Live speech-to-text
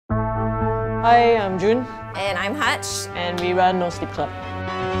Hi, I'm June. And I'm Hutch. And we run No Sleep Club.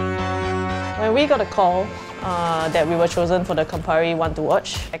 When we got a call that we were chosen for the Campari One to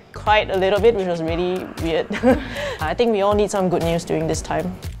Watch, I cried a little bit, which was really weird. I think we all need some good news during this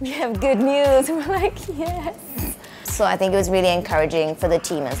time. We have good news. We're like, yes. So I think it was really encouraging for the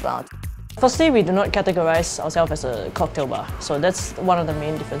team as well. Firstly, we do not categorize ourselves as a cocktail bar, so that's one of the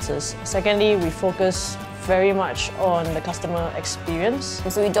main differences. Secondly, we focus very much on the customer experience.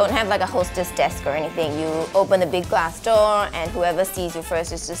 So we don't have like a hostess desk or anything. You open the big glass door and whoever sees you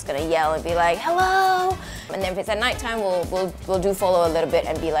first is just gonna yell and be like, hello! And then if it's at nighttime, we'll do follow a little bit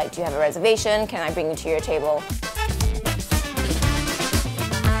and be like, do you have a reservation? Can I bring you to your table?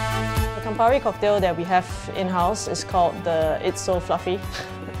 The Campari cocktail that we have in-house is called the It's So Fluffy.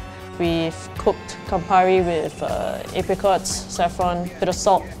 We've cooked Campari with apricots, saffron, bit of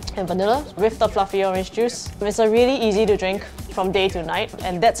salt and vanilla with the fluffy orange juice. It's a really easy to drink from day to night,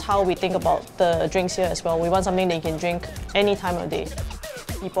 and that's how we think about the drinks here as well. We want something that you can drink any time of day.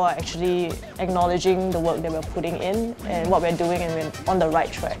 People are actually acknowledging the work that we're putting in and what we're doing, and we're on the right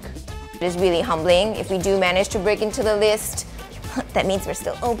track. It is really humbling. If we do manage to break into the list, that means we're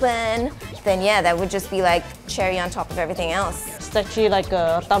still open. Then yeah, that would just be like cherry on top of everything else. It's actually like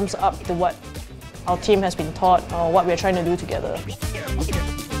a thumbs up to what our team has been taught or what we're trying to do together.